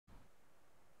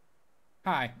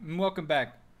Hi, and welcome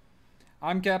back.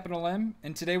 I'm Capital M,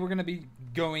 and today we're going to be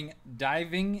going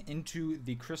diving into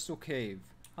the Crystal Cave.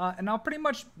 And I'll pretty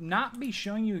much not be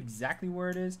showing you exactly where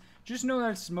it is. Just know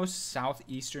that it's the most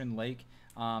southeastern lake.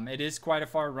 It is quite a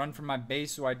far run from my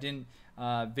base, so I didn't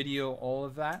video all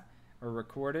of that or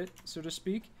record it, so to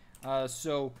speak. Yeah,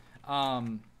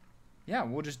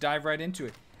 we'll just dive right into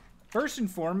it. First and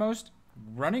foremost,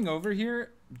 running over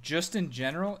here, just in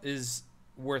general, is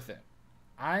worth it.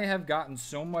 I have gotten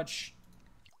so much,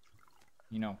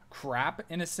 crap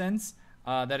in a sense,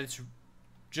 that it's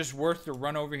just worth to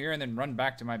run over here and then run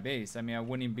back to my base. I mean, I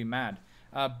wouldn't even be mad.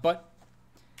 But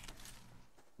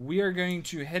we are going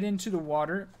to head into the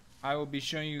water. I will be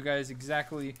showing you guys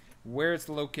exactly where it's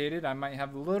located. I might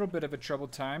have a little bit of a trouble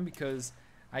time because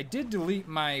I did delete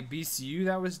my BCU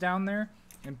that was down there,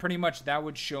 and pretty much that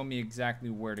would show me exactly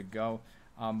where to go.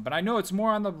 But I know it's more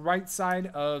on the right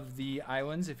side of the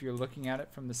islands if you're looking at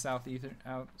it from the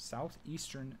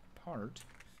southeastern part.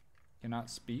 Cannot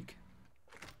speak.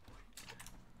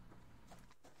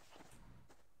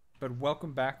 But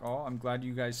welcome back all. I'm glad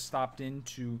you guys stopped in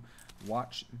to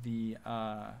watch the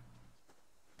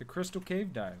Crystal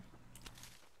Cave dive.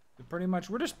 So pretty much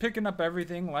we're just picking up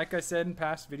everything. Like I said in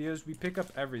past videos, we pick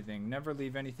up everything. Never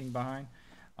leave anything behind.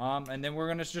 And then we're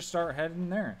going to just start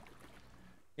heading there.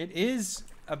 It is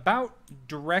about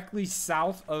directly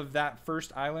south of that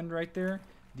first island right there,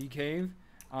 the cave.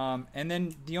 And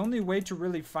then the only way to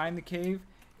really find the cave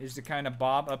is to kind of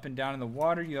bob up and down in the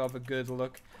water. You'll have a good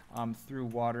look through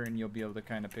water and you'll be able to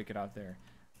kind of pick it out there.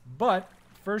 But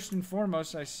first and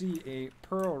foremost, I see a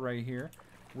pearl right here,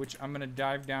 which I'm going to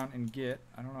dive down and get.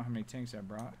 I don't know how many tanks I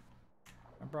brought.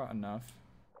 I brought enough.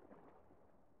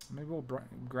 Maybe we'll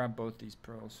grab both these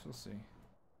pearls. We'll see.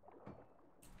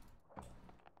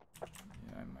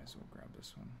 Yeah, I might as well grab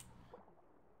this one.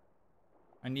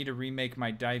 I need to remake my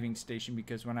diving station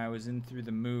because when I was in through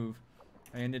the move,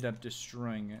 I ended up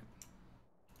destroying it.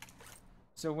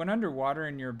 So when underwater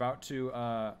and you're about to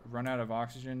run out of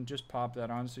oxygen, just pop that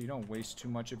on so you don't waste too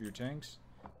much of your tanks.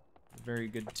 A very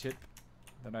good tip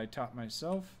that I taught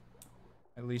myself.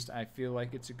 At least I feel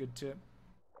like it's a good tip.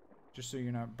 Just so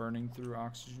you're not burning through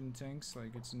oxygen tanks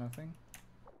like it's nothing.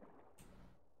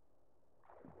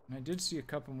 And I did see a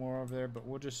couple more over there, but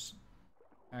we'll just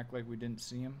act like we didn't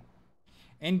see them.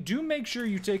 And do make sure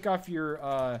you take off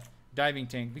your diving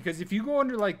tank, because if you go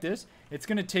under like this, it's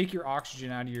going to take your oxygen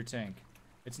out of your tank.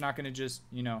 It's not going to just,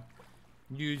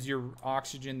 use your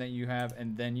oxygen that you have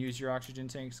and then use your oxygen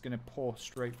tank. It's going to pull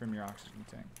straight from your oxygen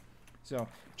tank. So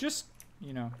just,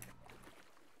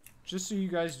 just so you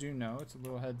guys do know, it's a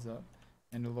little heads up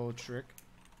and a little trick.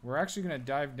 We're actually going to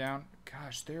dive down.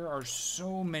 Gosh, there are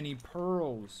so many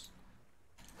pearls.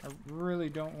 I really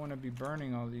don't want to be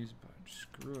burning all these, but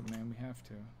screw it, man. We have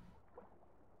to.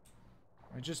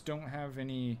 I just don't have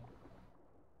any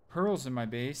pearls in my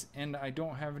base, and I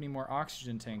don't have any more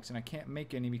oxygen tanks, and I can't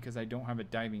make any because I don't have a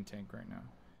diving tank right now.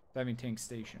 Diving tank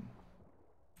station.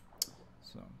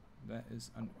 So, that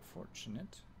is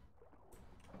unfortunate.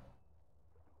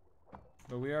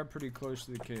 But we are pretty close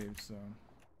to the cave, so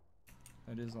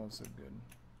that is also good.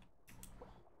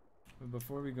 But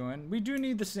before we go in, we do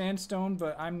need the sandstone,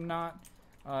 but I'm not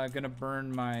gonna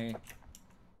burn my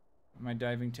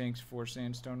diving tanks for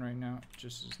sandstone right now. It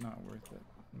just is not worth it,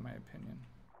 in my opinion.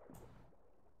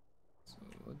 So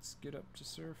let's get up to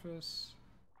surface.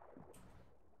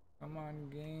 Come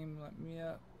on, game, let me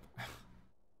up.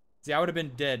 See, I would have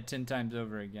been dead 10 times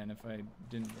over again if I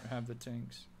didn't have the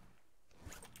tanks.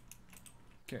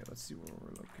 Okay, let's see where we're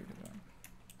located at.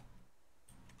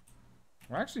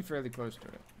 We're actually fairly close to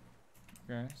it.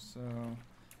 Okay, so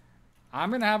I'm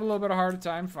gonna have a little bit of a harder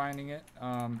time finding it.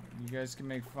 You guys can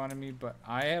make fun of me, but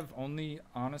I have only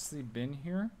honestly been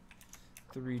here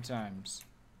 3 times.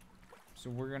 So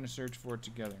we're gonna search for it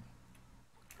together.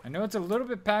 I know it's a little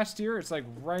bit past here. It's like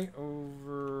right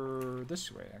over this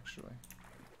way, actually.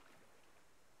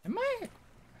 Am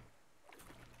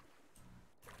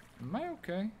I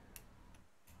okay?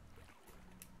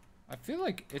 I feel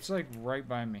like it's like right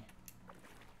by me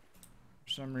for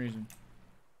some reason.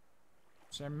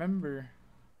 So I remember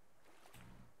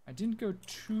I didn't go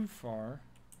too far.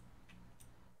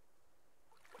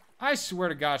 I swear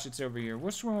to gosh, it's over here.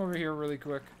 We'll swim over here really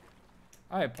quick.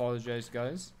 I apologize,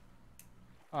 guys.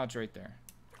 Oh, it's right there.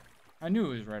 I knew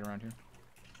it was right around here.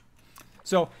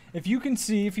 So, if you can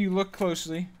see, if you look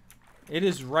closely, it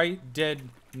is right dead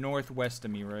northwest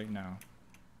of me right now.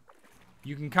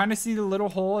 You can kind of see the little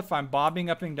hole if I'm bobbing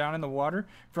up and down in the water.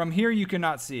 From here, you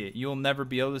cannot see it. You'll never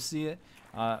be able to see it.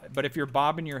 But if you're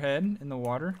bobbing your head in the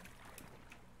water,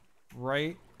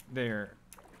 right there,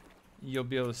 you'll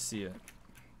be able to see it.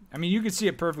 I mean, you can see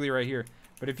it perfectly right here.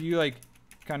 But if you, like,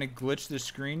 kind of glitch the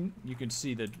screen, you can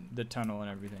see the tunnel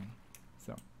and everything.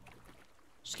 So,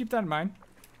 just keep that in mind.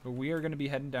 But we are going to be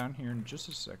heading down here in just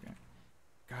a second.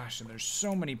 Gosh, and there's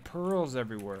so many pearls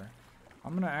everywhere.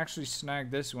 I'm going to actually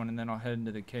snag this one, and then I'll head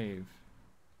into the cave.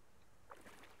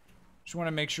 Just want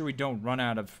to make sure we don't run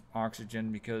out of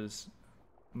oxygen because,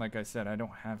 like I said, I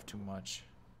don't have too much.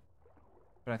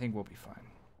 But I think we'll be fine.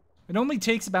 It only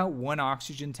takes about 1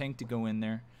 oxygen tank to go in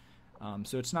there.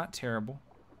 So it's not terrible,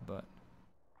 but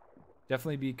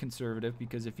definitely be conservative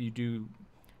because if you do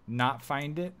not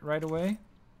find it right away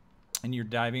and you're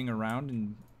diving around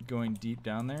and going deep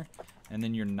down there and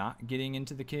then you're not getting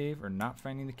into the cave or not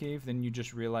finding the cave, then you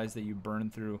just realize that you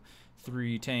burned through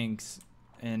 3 tanks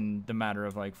in the matter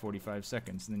of like 45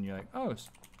 seconds. And then you're like, oh,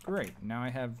 great. Now I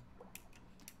have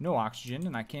no oxygen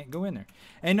and I can't go in there.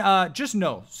 And just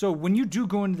know, so when you do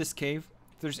go into this cave,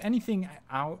 if there's anything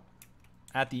out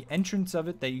at the entrance of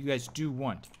it that you guys do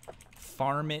want,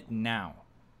 farm it now.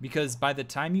 Because by the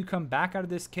time you come back out of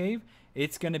this cave,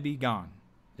 it's going to be gone.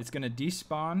 It's going to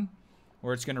despawn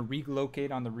or it's going to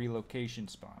relocate on the relocation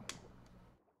spawn.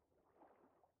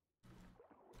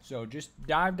 So just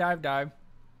dive, dive, dive.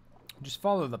 Just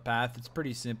follow the path. It's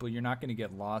pretty simple. You're not going to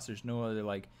get lost. There's no other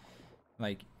like,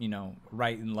 you know,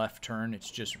 right and left turn.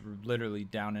 It's just literally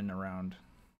down and around.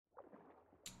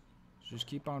 So just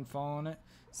keep on following it.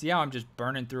 See how I'm just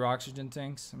burning through oxygen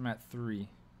tanks? I'm at 3.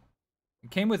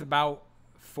 It came with about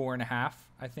 4.5,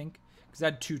 I think. Because I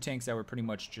had 2 tanks that were pretty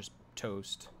much just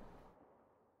toast.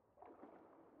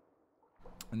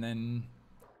 And then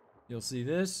you'll see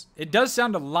this. It does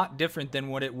sound a lot different than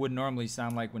what it would normally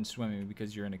sound like when swimming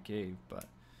because you're in a cave. But,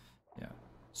 yeah.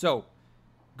 So,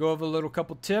 go over a little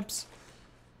couple tips.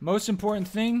 Most important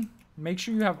thing, make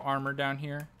sure you have armor down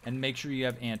here. And make sure you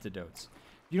have antidotes.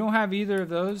 If you don't have either of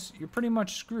those, you're pretty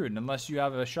much screwed unless you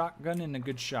have a shotgun and a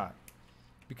good shot.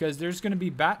 Because there's going to be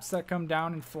bats that come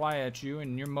down and fly at you,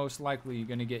 and you're most likely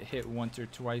going to get hit once or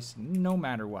twice, no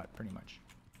matter what, pretty much.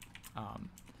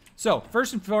 So,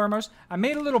 first and foremost, I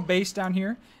made a little base down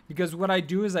here, because what I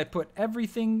do is I put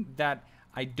everything that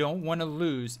I don't want to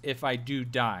lose if I do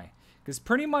die. Because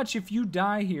pretty much if you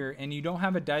die here and you don't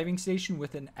have a diving station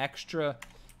with an extra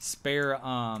spare,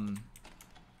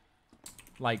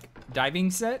 like diving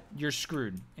set, you're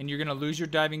screwed. And you're going to lose your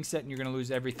diving set and you're going to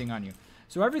lose everything on you.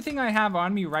 So everything I have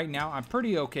on me right now, I'm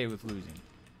pretty okay with losing,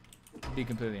 to be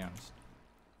completely honest.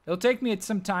 It'll take me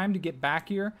some time to get back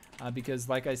here because,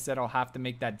 like I said, I'll have to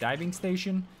make that diving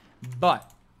station.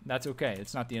 But that's okay.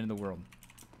 It's not the end of the world.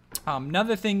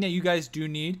 Another thing that you guys do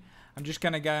need, I'm just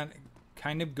going to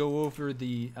kind of go over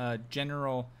the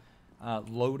general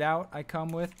loadout I come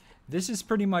with. This is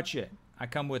pretty much it. I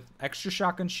come with extra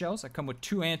shotgun shells. I come with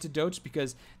 2 antidotes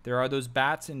because there are those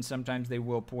bats and sometimes they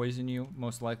will poison you,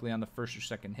 most likely on the first or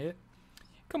second hit.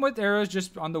 Come with arrows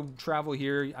just on the travel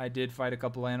here. I did fight a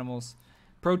couple animals.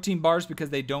 Protein bars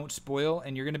because they don't spoil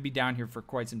and you're going to be down here for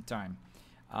quite some time.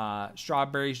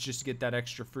 Strawberries just to get that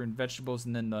extra fruit and vegetables,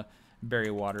 and then the berry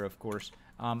water, of course.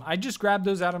 I just grabbed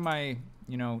those out of my,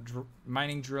 you know,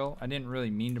 mining drill. I didn't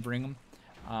really mean to bring them.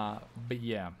 But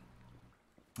yeah,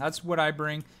 that's what I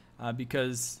bring.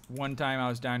 Because one time I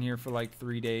was down here for like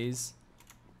 3 days,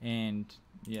 and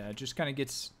yeah, it just kind of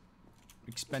gets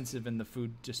expensive in the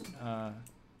food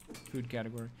food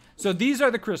category. So these are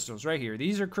the crystals right here.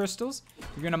 These are crystals.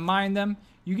 You're gonna mine them.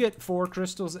 You get 4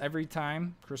 crystals every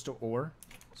time, crystal ore.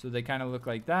 So they kind of look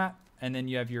like that, and then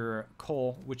you have your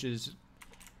coal, which is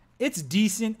it's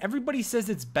decent. Everybody says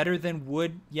it's better than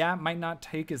wood. Yeah, it might not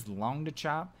take as long to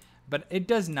chop, but it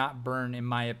does not burn, in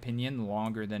my opinion,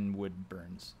 longer than wood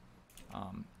burns.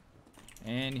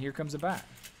 And here comes a bat.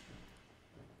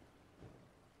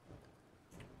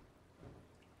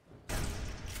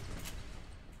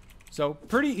 So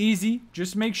pretty easy.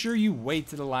 Just make sure you wait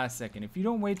to the last second. If you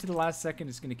don't wait to the last second,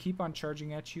 it's going to keep on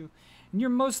charging at you, and you're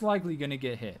most likely going to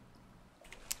get hit.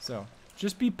 So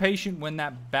just be patient when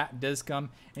that bat does come,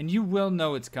 and you will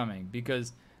know it's coming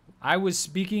because I was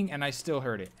speaking and I still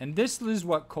heard it. And this is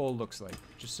what coal looks like,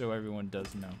 just so everyone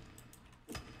does know.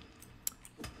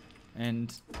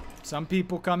 And some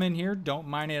people come in here, don't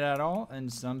mine it at all,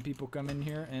 and some people come in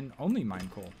here and only mine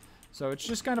coal. So it's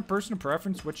just kind of personal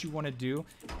preference what you want to do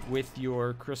with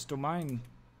your crystal mine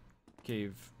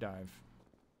cave dive.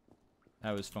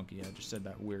 That was funky. I just said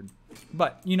that weird.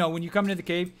 But, you know, when you come into the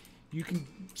cave, you can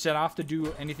set off to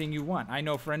do anything you want. I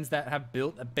know friends that have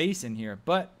built a base in here,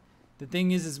 but the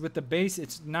thing is with the base,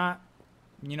 it's not,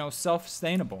 you know,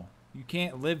 self-sustainable. You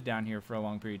can't live down here for a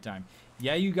long period of time.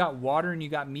 Yeah, you got water and you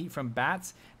got meat from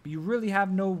bats, but you really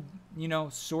have no, you know,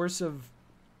 source of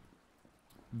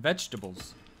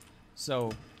vegetables.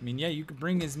 So, I mean, yeah, you could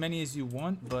bring as many as you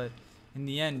want, but in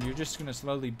the end, you're just going to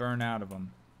slowly burn out of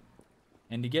them.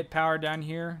 And to get power down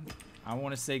here, I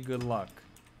want to say good luck.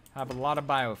 Have a lot of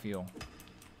biofuel.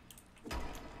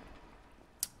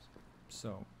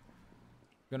 So,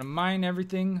 gonna mine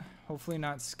everything. Hopefully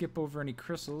not skip over any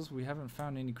crystals. We haven't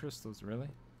found any crystals, really.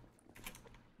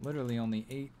 Literally only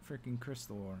 8 freaking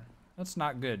crystal ore. That's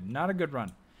not good. Not a good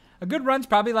run. A good run's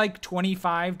probably like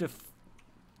 25 to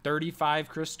 35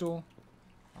 crystal.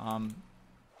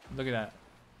 Look at that.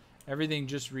 Everything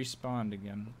just respawned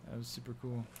again. That was super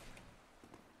cool.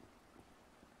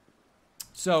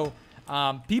 So,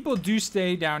 people do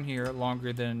stay down here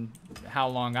longer than how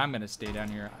long I'm going to stay down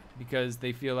here. Because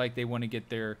they feel like they want to get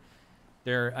their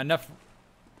enough...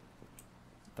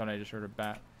 Thought I just heard a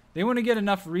bat. They want to get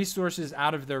enough resources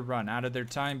out of their run. Out of their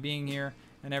time being here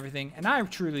and everything. And I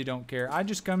truly don't care. I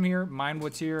just come here, mine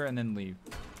what's here, and then leave.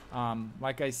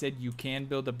 Like I said, you can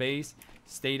build a base.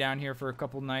 Stay down here for a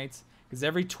couple nights. Because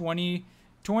every 20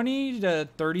 to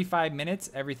 35 minutes,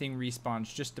 everything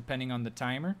respawns. Just depending on the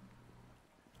timer.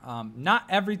 Not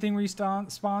everything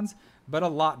respawns, but a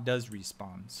lot does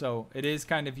respawn. So it is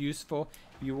kind of useful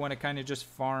if you want to kind of just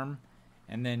farm,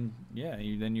 and then yeah,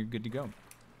 then you're good to go.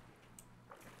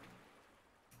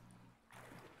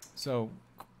 So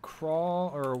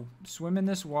crawl or swim in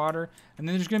this water, and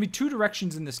then there's going to be 2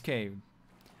 directions in this cave.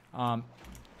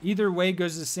 Either way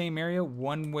goes to the same area.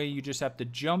 One way you just have to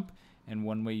jump, and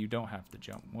one way you don't have to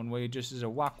jump. One way just is a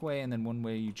walkway, and then one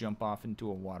way you jump off into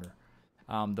a water.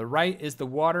 The right is the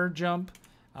water jump.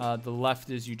 The left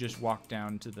is you just walk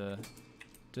down to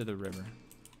the river.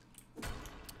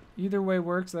 Either way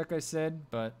works, like I said,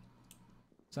 but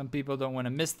some people don't want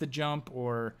to miss the jump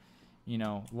or, you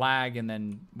know, lag, and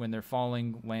then when they're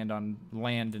falling, land on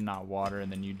land and not water,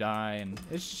 and then you die, and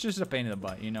it's just a pain in the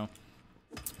butt, you know.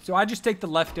 So I just take the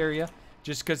left area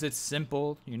just because it's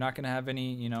simple. You're not going to have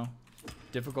any, you know,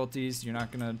 difficulties. You're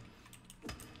not going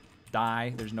to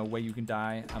die. There's no way you can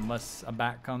die unless a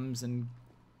bat comes and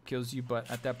kills you, but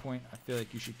at that point I feel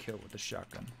like you should kill with a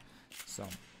shotgun. So,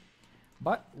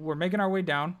 but we're making our way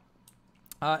down,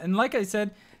 and like I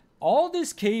said, all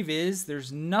this cave is,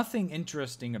 there's nothing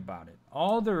interesting about it.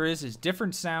 All there is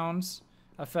different sounds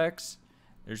effects.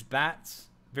 There's bats,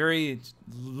 very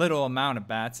little amount of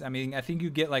bats. I mean, I think you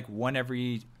get like 1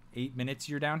 every 8 minutes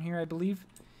you're down here, I believe.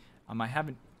 I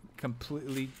haven't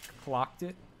completely clocked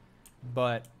it,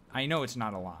 but I know it's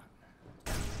not a lot.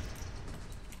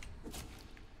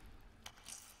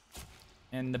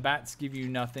 And the bats give you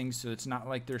nothing, so it's not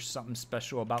like there's something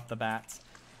special about the bats.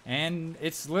 And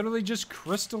it's literally just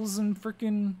crystals and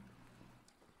freaking,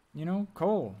 you know,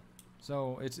 coal.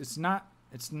 So it's not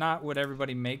what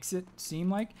everybody makes it seem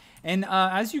like. And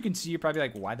as you can see, you're probably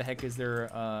like, why the heck is there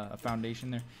a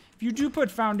foundation there? If you do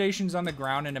put foundations on the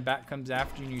ground and a bat comes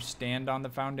after you and you stand on the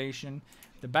foundation,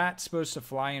 the bat's supposed to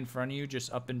fly in front of you,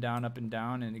 just up and down,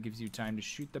 and it gives you time to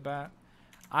shoot the bat.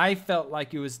 I felt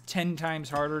like it was 10 times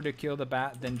harder to kill the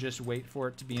bat than just wait for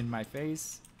it to be in my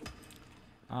face.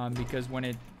 Because when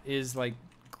it is like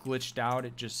glitched out,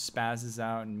 it just spazzes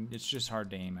out, and it's just hard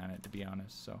to aim at it, to be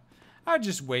honest. So I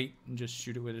just wait and just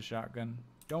shoot it with a shotgun.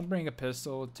 Don't bring a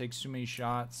pistol. It takes too many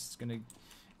shots. It's gonna,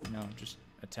 you know, just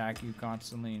attack you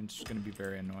constantly, and it's just gonna be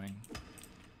very annoying.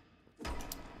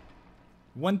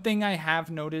 One thing I have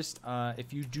noticed,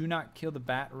 if you do not kill the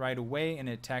bat right away and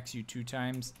it attacks you 2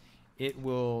 times, it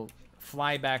will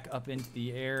fly back up into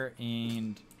the air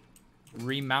and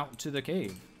remount to the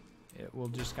cave. It will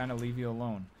just kind of leave you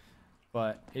alone.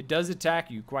 But it does attack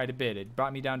you quite a bit. It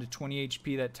brought me down to 20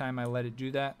 HP that time I let it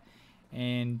do that.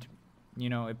 And, you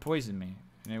know, it poisoned me.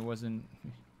 And it wasn't...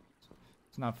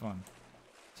 It's not fun.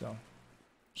 So,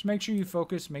 just make sure you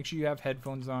focus. Make sure you have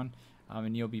headphones on.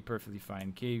 And you'll be perfectly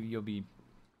fine. Cave, you'll be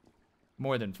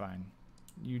more than fine.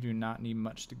 You do not need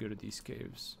much to go to these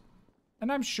caves.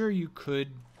 And I'm sure you could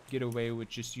get away with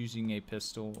just using a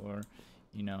pistol or,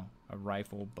 you know, a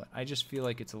rifle. But I just feel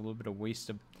like it's a little bit of waste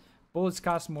of... Bullets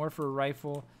cost more for a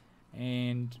rifle.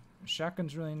 And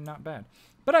shotgun's really not bad.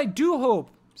 But I do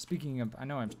hope, speaking of... I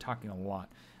know I'm talking a lot.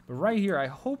 But right here, I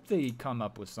hope they come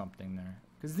up with something there.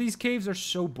 Because these caves are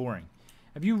so boring.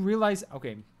 Have you realized...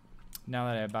 Okay, now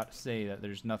that I'm about to say that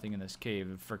there's nothing in this cave,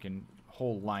 a freaking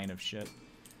whole line of shit.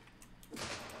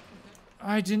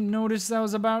 I didn't notice that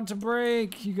was about to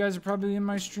break. You guys are probably in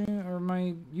my stream or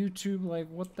my YouTube like,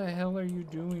 what the hell are you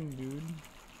doing, dude?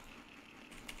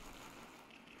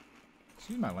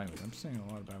 Excuse my language. I'm saying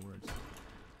a lot of bad words.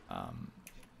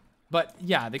 But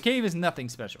yeah, the cave is nothing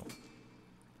special.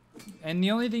 And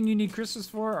the only thing you need crystals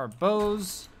for are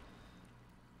bows.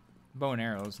 Bow and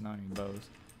arrows, not even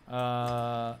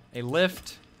bows. A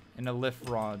lift and a lift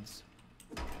rods.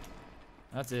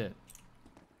 That's it.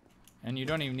 And you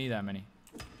don't even need that many.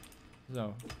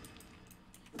 So,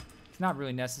 it's not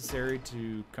really necessary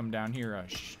to come down here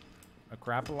a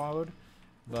crap load.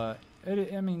 But,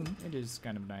 I mean, it is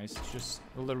kind of nice. It's just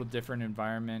a little different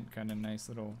environment. Kind of nice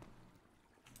little,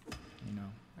 you know,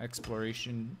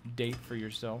 exploration date for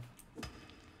yourself.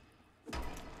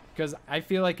 Because I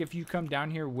feel like if you come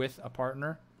down here with a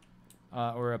partner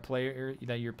or a player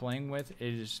that you're playing with,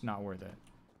 it is not worth it.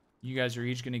 You guys are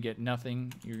each going to get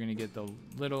nothing. You're going to get the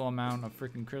little amount of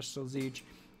freaking crystals each.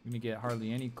 You're going to get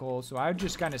hardly any coal. So I would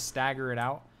just kind of stagger it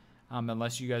out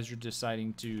unless you guys are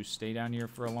deciding to stay down here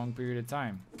for a long period of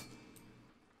time.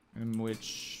 In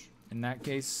which, in that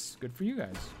case, good for you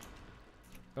guys.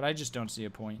 But I just don't see a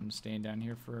point in staying down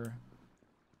here for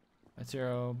a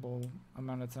terrible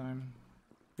amount of time.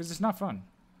 Because it's not fun,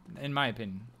 in my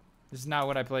opinion. This is not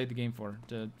what I played the game for,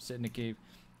 to sit in a cave.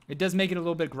 It does make it a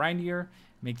little bit grindier.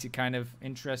 Makes it kind of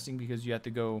interesting because you have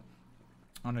to go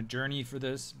on a journey for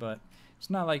this. But it's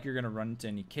not like you're going to run into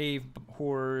any cave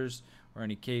horrors or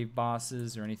any cave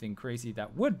bosses or anything crazy.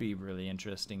 That would be really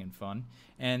interesting and fun.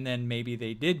 And then maybe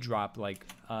they did drop like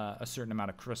a certain amount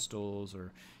of crystals,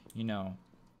 or, you know,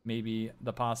 maybe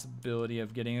the possibility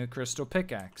of getting a crystal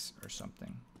pickaxe or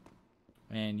something.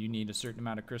 And you need a certain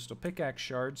amount of crystal pickaxe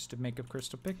shards to make a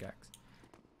crystal pickaxe.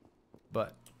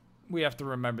 But we have to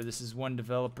remember this is one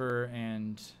developer,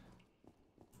 and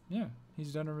yeah,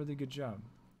 he's done a really good job.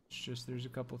 It's just there's a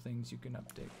couple things you can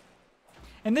update.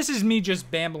 And this is me just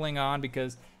bambling on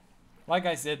because, like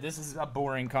I said, this is a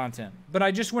boring content. But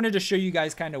I just wanted to show you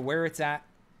guys kind of where it's at,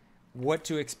 what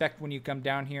to expect when you come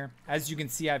down here. As you can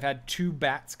see, I've had 2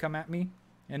 bats come at me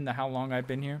in the how long I've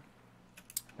been here.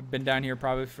 I've been down here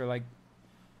probably for like,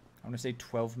 I want to say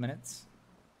 12 minutes.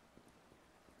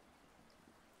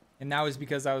 And that was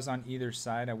because I was on either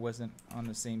side. I wasn't on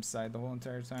the same side the whole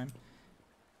entire time.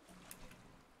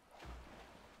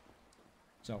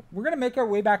 So we're going to make our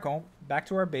way back home, back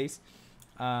to our base.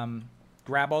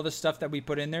 Grab all the stuff that we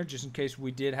put in there just in case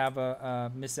we did have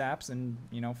a mishaps and,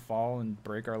 you know, fall and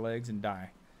break our legs and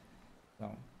die. So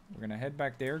we're going to head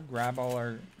back there, grab all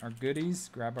our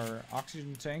goodies, grab our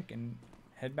oxygen tank, and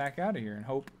head back out of here and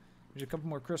hope there's a couple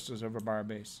more crystals over by our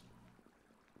base.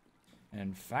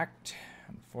 In fact,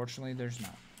 unfortunately, there's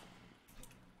not.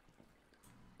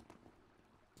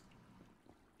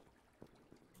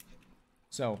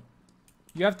 So,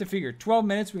 you have to figure, 12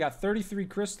 minutes, we got 33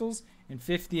 crystals and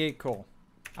 58 coal.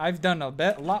 I've done a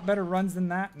lot better runs than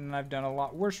that, and I've done a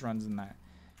lot worse runs than that.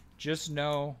 Just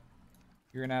know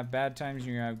you're going to have bad times and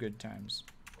you're going to have good times.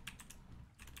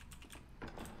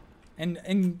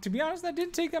 And to be honest, that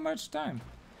didn't take that much time.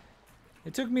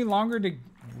 It took me longer to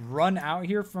run out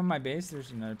here from my base.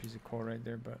 There's another piece of coal right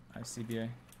there, but ICBA.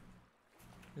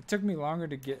 It took me longer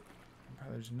to get...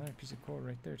 Oh, there's another piece of coal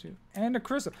right there, too. And a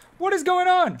crystal. What is going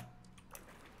on?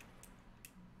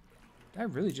 Did I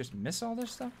really just miss all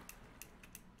this stuff?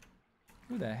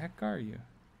 Who the heck are you?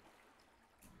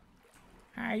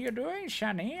 How you doing,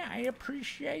 Sonny? I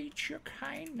appreciate your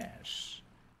kindness.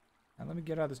 Now, let me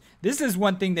get out of this. This is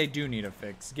one thing they do need to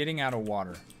fix. Getting out of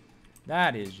water.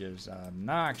 That is just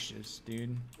obnoxious,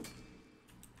 dude.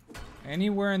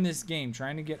 Anywhere in this game,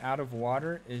 trying to get out of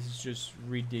water is just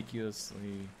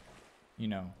ridiculously, you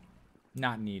know,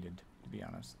 not needed, to be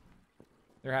honest.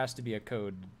 There has to be a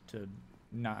code to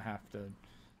not have to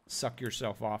suck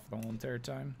yourself off the whole entire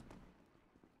time.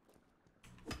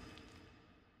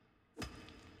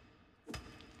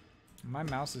 My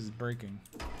mouse is breaking.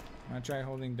 I'm gonna try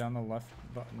holding down the left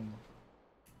button.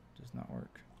 Does not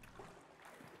work.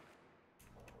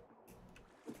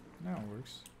 Now it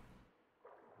works.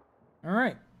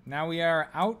 Alright, now we are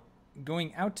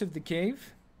going out of the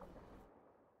cave.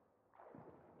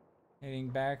 Heading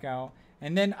back out.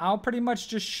 And then I'll pretty much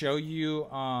just show you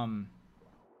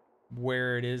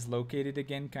where it is located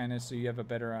again, kind of so you have a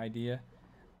better idea.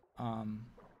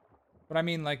 But I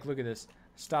mean, like, look at this.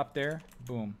 Stop there.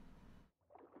 Boom.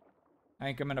 I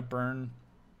think I'm going to burn,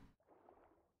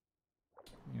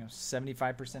 you know,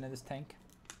 75% of this tank.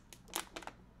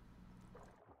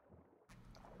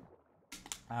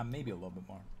 Maybe a little bit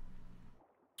more.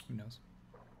 Who knows?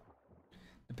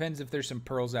 Depends if there's some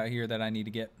pearls out here that I need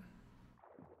to get.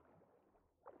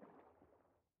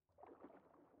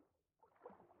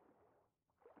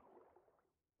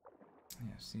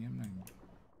 Yeah, see, I'm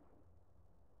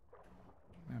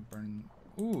not burning.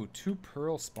 Ooh, 2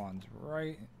 pearl spawns,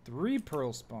 right? 3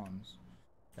 pearl spawns.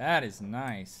 That is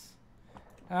nice.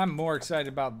 I'm more excited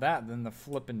about that than the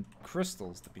flippin'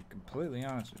 crystals, to be completely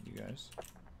honest with you guys.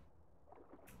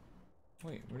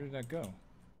 Wait, where did that go?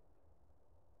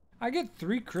 I get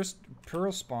 3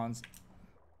 pearl spawns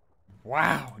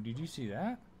Wow, did you see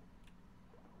that?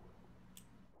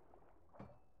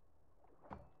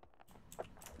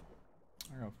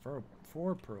 I got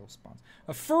four pearl spawns.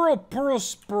 A pearl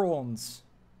spawns.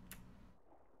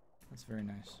 That's very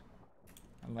nice.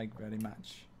 I like very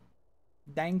much.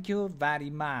 Thank you very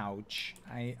much.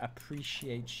 I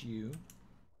appreciate you.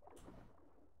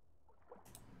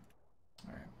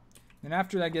 Alright. Then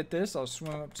after I get this, I'll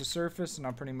swim up to surface and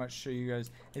I'll pretty much show you guys.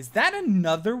 Is that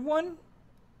another one?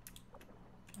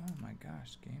 Oh my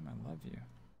gosh, game, I love you.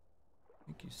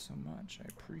 Thank you so much. I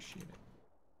appreciate it.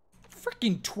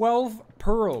 Freaking 12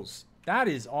 pearls. That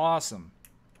is awesome.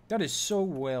 That is so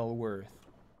well worth.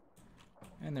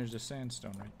 And there's a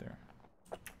sandstone right there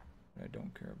that I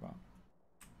don't care about.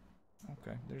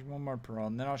 Okay, there's one more pearl,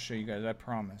 and then I'll show you guys. I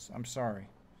promise. I'm sorry.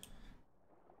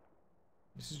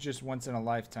 This is just once in a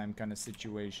lifetime kind of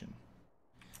situation.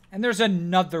 And there's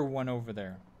another one over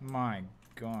there. My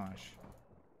gosh.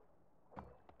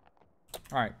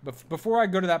 Alright, before I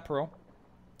go to that pearl,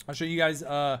 I'll show you guys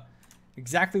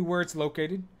exactly where it's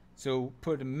located. So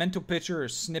put a mental picture or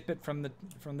snippet from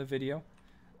the video.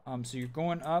 So you're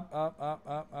going up,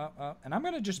 up. And I'm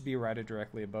going to just be right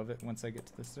directly above it once I get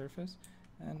to the surface.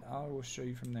 And I will show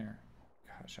you from there.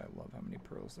 Gosh, I love how many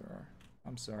pearls there are.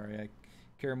 I'm sorry, I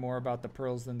care more about the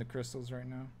pearls than the crystals right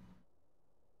now.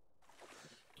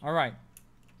 Alright,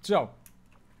 so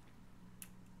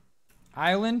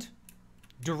island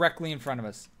directly in front of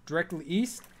us, directly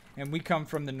east, and we come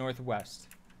from the northwest.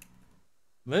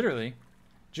 Literally,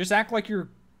 just act like you're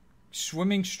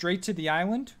swimming straight to the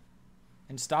island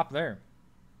and stop there.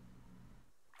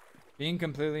 Being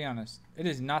completely honest, it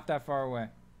is not that far away.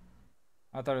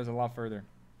 I thought it was a lot further.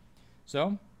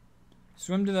 So,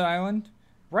 swim to the island,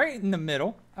 right in the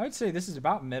middle. I would say this is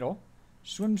about middle.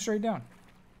 Swim straight down.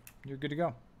 You're good to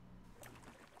go.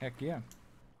 Heck yeah.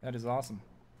 That is awesome.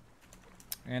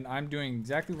 And I'm doing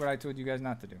exactly what I told you guys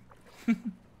not to do.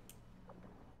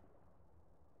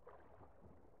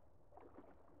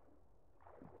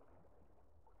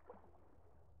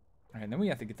 Alright, then we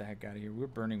have to get the heck out of here. We're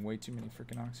burning way too many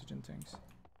freaking oxygen tanks.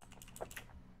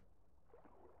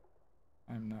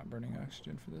 I'm not burning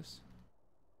oxygen for this.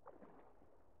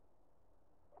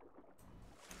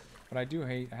 But I do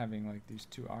hate having like these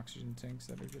 2 oxygen tanks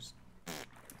that are just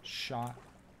shot.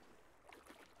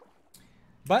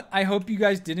 But I hope you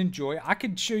guys did enjoy. I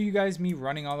could show you guys me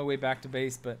running all the way back to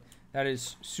base, but that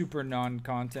is super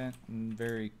non-content and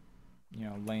very, you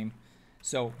know, lame.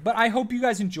 So, but I hope you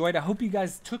guys enjoyed. I hope you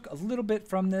guys took a little bit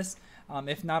from this,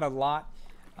 if not a lot.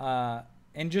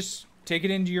 And just take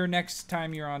it into your next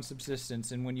time you're on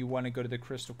Subsistence and when you want to go to the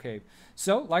Crystal Cave.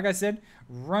 So, like I said,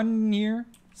 run near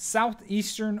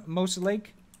Southeastern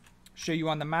Lake. Show you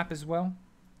on the map as well.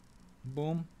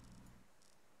 Boom.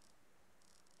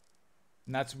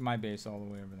 And that's my base all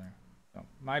the way over there. So,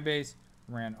 my base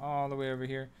ran all the way over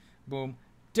here. Boom.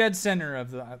 Dead center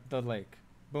of the lake.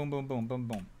 Boom, boom, boom, boom,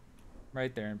 boom.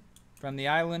 Right there. From the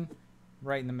island,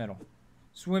 right in the middle.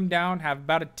 Swim down, have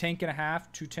about a tank and a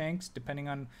half, 2 tanks, depending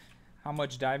on how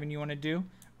much diving you want to do.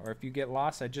 Or if you get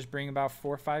lost, I just bring about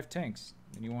 4 or 5 tanks.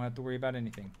 And you won't have to worry about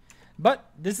anything. But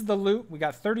this is the loot. We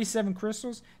got 37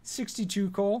 crystals,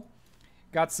 62 coal.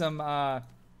 Got some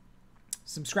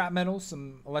scrap metals,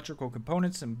 some electrical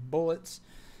components, some bullets,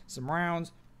 some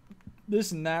rounds.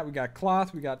 This and that. We got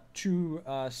cloth. We got 2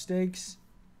 steaks,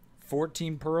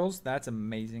 14 pearls. That's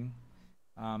amazing.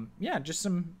 Yeah, just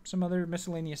some other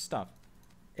miscellaneous stuff.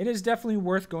 It is definitely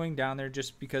worth going down there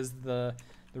just because the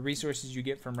resources you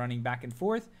get from running back and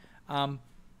forth.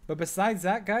 But besides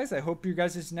that, guys, I hope your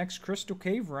guys' next Crystal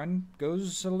Cave run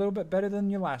goes a little bit better than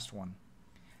your last one.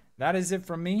 That is it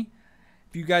from me.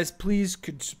 If you guys please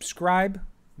could subscribe,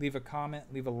 leave a comment,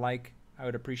 leave a like, I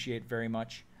would appreciate it very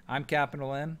much. I'm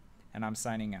Capital M, and I'm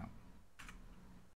signing out.